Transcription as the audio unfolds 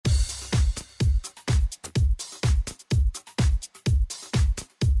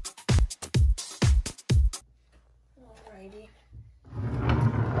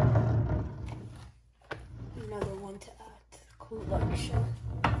collection.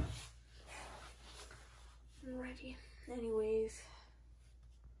 Alrighty. Anyways,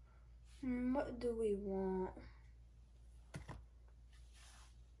 what do we want?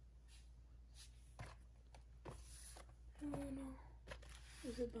 Oh no.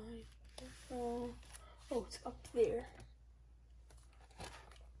 Is it behind? Oh, it's up there.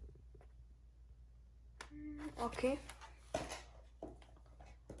 Okay.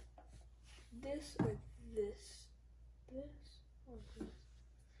 This or this? This or this?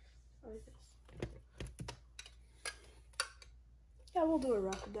 Or this? Yeah, we'll do a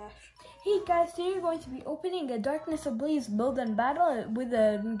rocket dash. Hey guys, today we're going to be opening a Darkness Ablaze build and battle with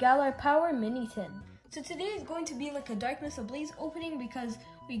a Galar Power mini tin. So today is going to be like a Darkness Ablaze opening because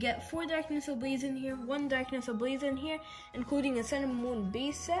we get 4 Darkness Ablaze in here, 1 Darkness Ablaze in here, including a Sun and Moon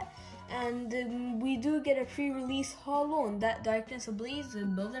base set. And we do get a pre-release holo on that Darkness Ablaze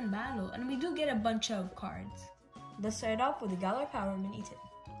build and battle. And we do get a bunch of cards. Let's start off with the Galar Power mini tin.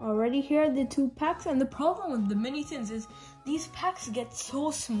 Already here are the 2 packs, and the problem with the mini tins is these packs get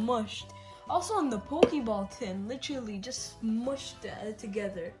so smushed. Also on the Pokeball tin, literally just smushed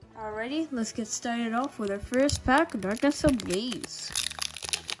together. Alrighty, let's get started off with our first pack, Darkness Ablaze.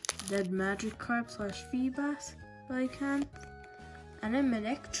 Dead Magikarp / Feebas, Lycanth, and a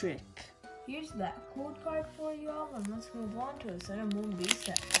Manectric. Here's that code card for y'all, and let's move on to a Sun and Moon base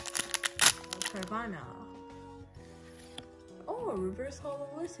set. Carvana. Oh, a reverse holo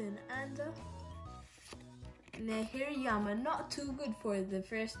listen, and Nahiriyama. Not too good for the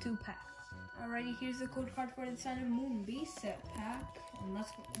first 2 packs. Alrighty, here's the code card for the Sun and Moon base set pack. And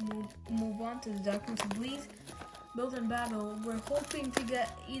let's move on to the Darkness Ablaze build and battle. We're hoping to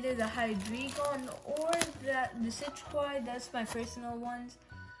get either the Hydreigon or the Decidueye, that's my personal ones,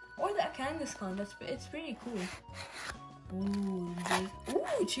 or that Kangaskhan. It's pretty cool. Ooh,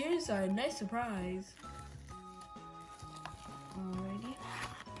 Charizard, nice surprise. Alrighty.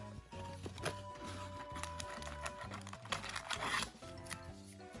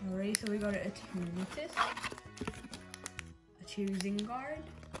 Alright, so we got a Eternatus, a Charizard,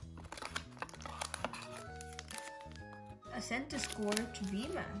 a Centiskorch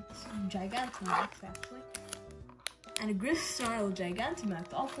VMAX, Gigantamax actually, and a Griffsnarl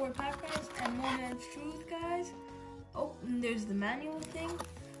Gigantamax, all 4 packers, and Moment of Truth, guys. Oh, and there's the manual thing.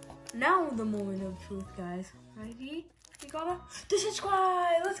 Now the Moment of Truth, guys. Ready? We got a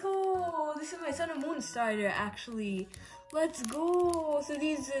Decidueye! Let's go! This is my Sun and Moon starter, actually. Let's go! So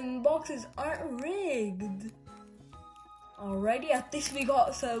these boxes aren't rigged. Alrighty, at least we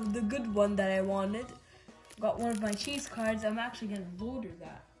got the good one that I wanted. Got one of my cheese cards. I'm actually gonna load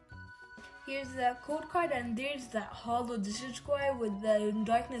that. Here's that code card, and there's that holo Decidueye with the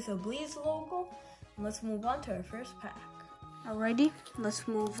Darkness Ablaze logo. And let's move on to our first pack. Alrighty, let's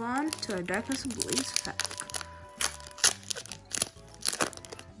move on to our Darkness Ablaze pack.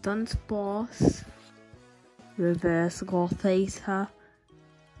 Dunsparce, reverse Gothita,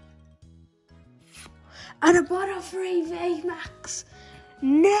 and a Butterfree VMAX.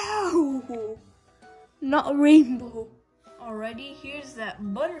 No, not a rainbow. Alrighty, here's that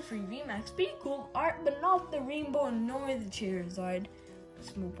Butterfree VMAX. Pretty cool art, but not the rainbow nor the Charizard.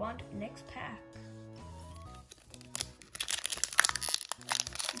 Let's move on to the next pack.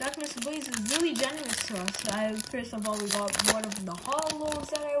 Darkness Ablaze is really generous to us. First of all, we got one of the holos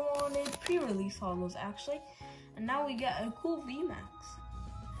that I wanted, pre-release holos actually, and now we get a cool VMAX.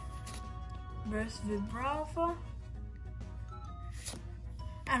 Burst Vibrava,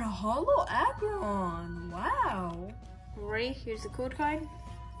 and a holo Aggron. Wow! Alright, here's the code card,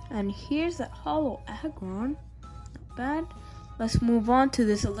 and here's that holo Aggron. Not bad. Let's move on to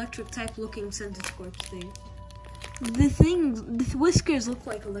this electric type looking Centiskorch thing. The whiskers look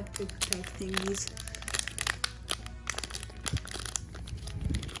like electric type thingies.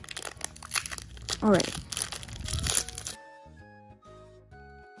 Alright.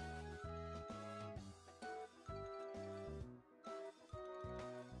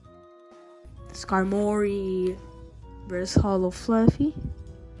 Skarmory versus Holo Fluffy.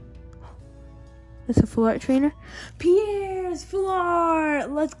 That's a full art trainer. Pierre's full art!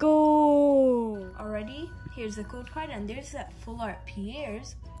 Let's go! Alrighty. Here's the code card, and there's that full art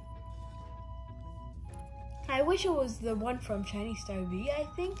Pierre's. I wish it was the one from Shiny Star V, I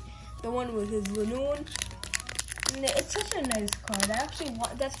think. The one with his Lanoon. It's such a nice card. I actually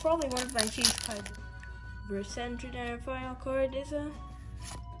want, that's probably one of my cheese cards. Versentrid, and our final card is a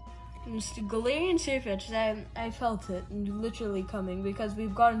Mr. Galarian Sirfetch'd. I felt it literally coming because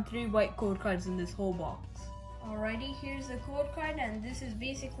we've gotten 3 white code cards in this whole box. Alrighty, here's the code card, and this is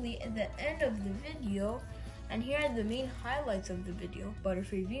basically the end of the video. And here are the main highlights of the video.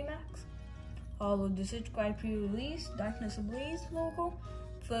 Butterfree VMAX, Follow the subscribe pre-release Darkness Ablaze logo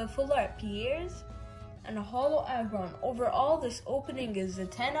for full art Pierre's and a holo Agron. Overall, this opening is a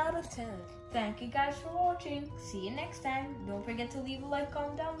 10 out of 10. Thank you guys for watching. See you next time. Don't forget to leave a like,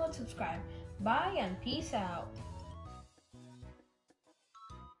 comment, download, subscribe. Bye and peace out.